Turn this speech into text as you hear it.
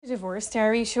Divorce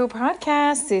Diary Show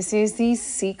podcast. This is the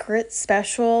secret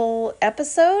special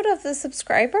episode of the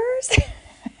subscribers.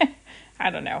 I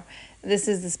don't know. This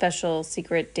is the special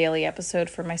secret daily episode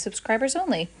for my subscribers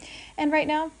only. And right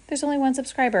now, there's only one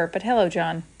subscriber. But hello,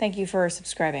 John. Thank you for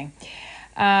subscribing.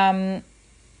 I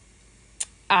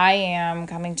am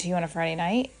coming to you on a Friday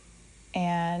night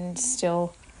and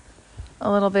still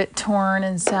a little bit torn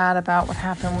and sad about what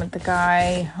happened with the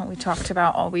guy we talked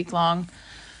about all week long.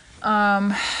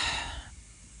 I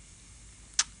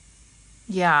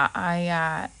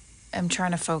am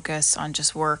trying to focus on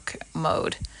just work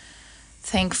mode.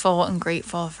 Thankful and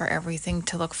grateful for everything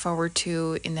to look forward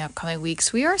to in the upcoming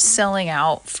weeks. We are selling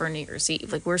out for New Year's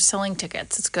Eve. Like, we're selling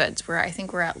tickets. It's good. I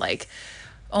think we're at like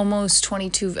almost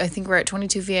 22. I think we're at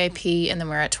 22 VIP and then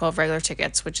we're at 12 regular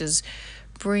tickets, which is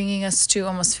bringing us to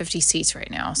almost 50 seats right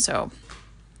now. So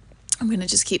I'm going to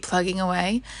just keep plugging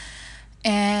away.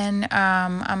 And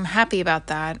I'm happy about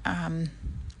that.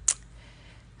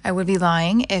 I would be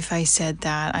lying if I said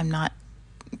that I'm not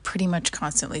pretty much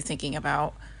constantly thinking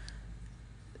about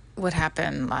what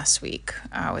happened last week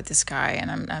with this guy.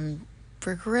 And I'm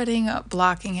regretting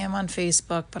blocking him on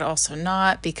Facebook, but also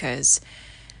not, because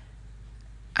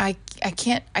I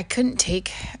couldn't take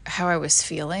how I was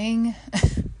feeling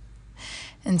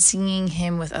and seeing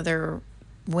him with other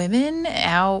women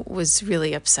out was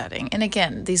really upsetting. And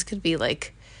again, these could be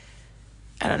like,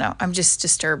 I don't know, I'm just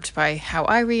disturbed by how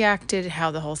I reacted,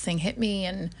 how the whole thing hit me,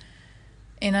 and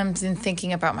I'm been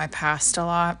thinking about my past a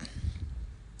lot.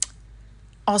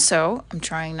 Also, I'm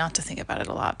trying not to think about it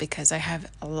a lot because I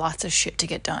have lots of shit to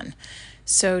get done.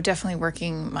 So definitely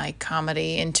working my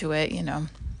comedy into it,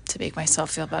 to make myself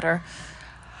feel better.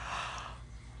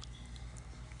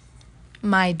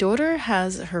 My daughter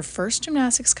has her first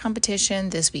gymnastics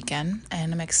competition this weekend,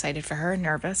 and I'm excited for her,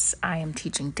 nervous. I am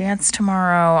teaching dance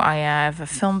tomorrow. I have a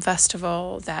film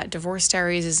festival that Divorce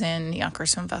Diaries is in, the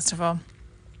Yonkers Film Festival.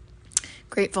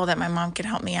 Grateful that my mom can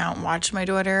help me out and watch my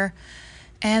daughter.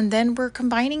 And then we're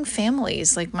combining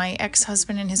families. Like, my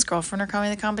ex-husband and his girlfriend are coming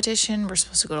to the competition. We're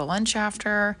supposed to go to lunch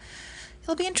after.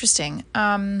 It'll be interesting.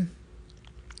 I'm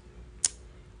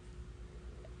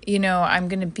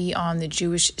going to be on the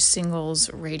Jewish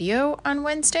Singles radio on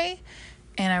Wednesday,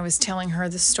 and I was telling her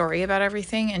the story about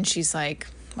everything, and she's like,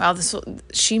 wow,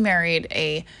 she married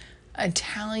a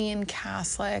Italian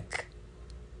Catholic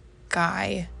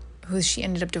guy who she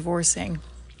ended up divorcing.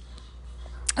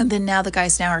 And then now the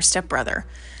guy's now her stepbrother.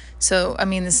 So, I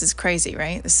mean, this is crazy,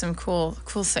 right? There's some cool,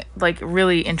 like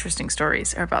really interesting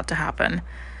stories are about to happen.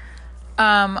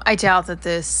 I doubt that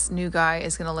this new guy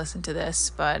is going to listen to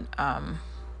this, but,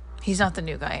 he's not the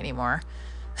new guy anymore.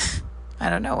 I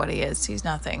don't know what he is. He's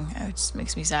nothing. It just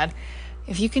makes me sad.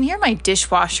 If you can hear my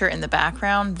dishwasher in the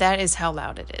background, that is how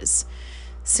loud it is.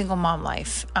 Single mom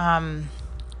life. I'm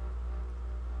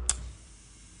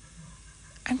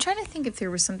trying to think if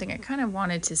there was something I kind of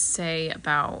wanted to say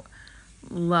about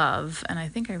love, and I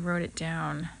think I wrote it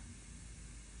down.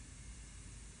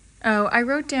 Oh, I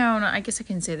wrote down, I guess I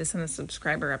can say this on the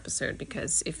subscriber episode,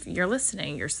 because if you're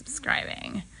listening, you're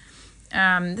subscribing.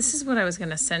 This is what I was going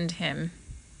to send him.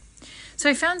 So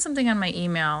I found something on my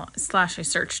email, / I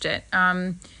searched it.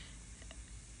 I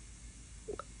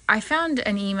found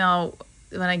an email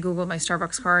when I Googled my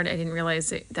Starbucks card. I didn't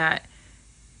realize that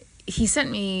he sent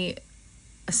me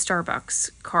a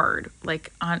Starbucks card,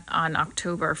 like on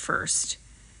October 1st.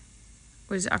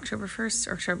 Was it October 1st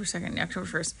or October 2nd? October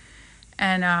 1st.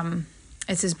 And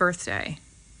it's his birthday.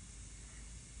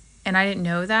 And I didn't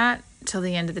know that till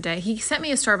the end of the day. He sent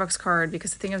me a Starbucks card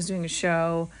because I think I was doing a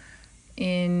show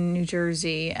in New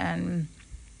Jersey, and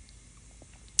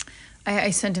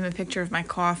I sent him a picture of my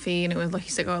coffee, and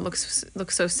he's like, oh, it looks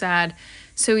so sad.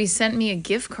 So he sent me a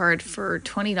gift card for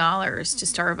 $20 to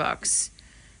Starbucks.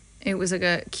 It was like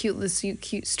a cute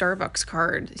Starbucks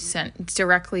card sent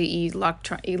directly,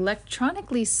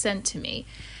 electronically sent to me.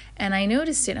 And I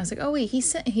noticed it, and I was like, oh wait, he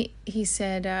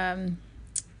said,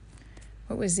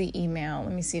 what was the email?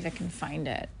 Let me see if I can find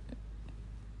it.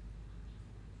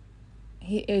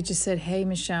 It just said, hey,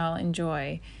 Michelle,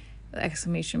 enjoy,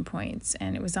 exclamation points.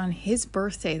 And it was on his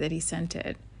birthday that he sent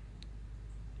it.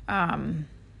 And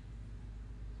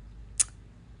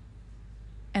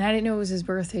I didn't know it was his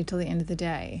birthday till the end of the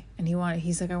day. And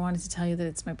he's like, I wanted to tell you that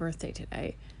it's my birthday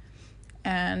today.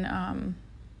 And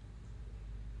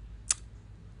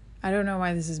I don't know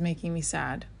why this is making me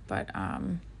sad, but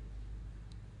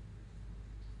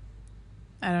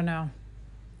I don't know.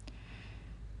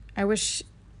 I wish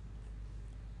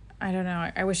I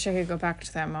could go back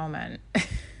to that moment.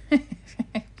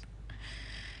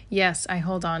 Yes, I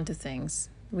hold on to things.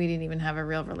 We didn't even have a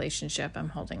real relationship. I'm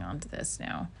holding on to this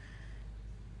now.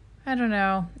 I don't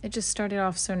know. It just started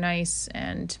off so nice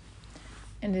and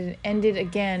it ended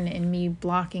again in me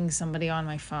blocking somebody on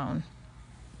my phone.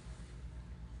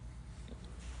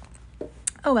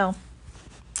 Oh well.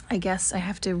 I guess I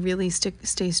have to really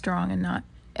stay strong and not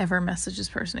ever message this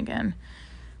person again,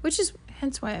 which is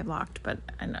hence why I blocked, but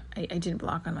I didn't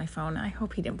block on my phone. I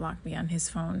hope he didn't block me on his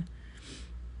phone.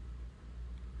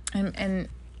 And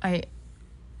I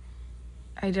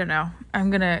don't know. I'm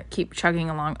going to keep chugging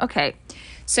along. Okay,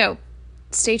 so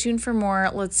stay tuned for more.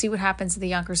 Let's see what happens at the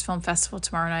Yonkers Film Festival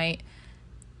tomorrow night.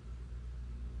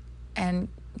 And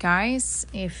guys,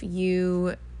 if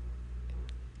you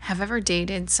have ever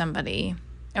dated somebody...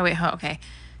 Oh, wait, okay.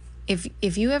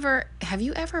 If you ever... Have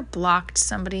you ever blocked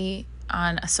somebody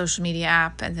on a social media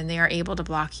app and then they are able to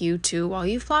block you too while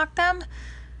you've blocked them?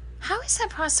 How is that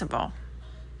possible?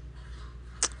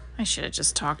 I should have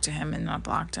just talked to him and not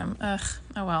blocked him. Ugh,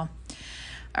 oh well.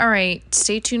 All right,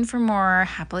 stay tuned for more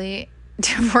Happily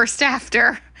Divorced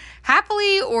After.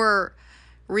 Happily or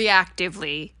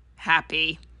reactively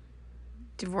happy.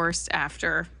 Divorced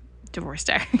after.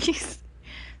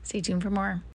 Stay tuned for more.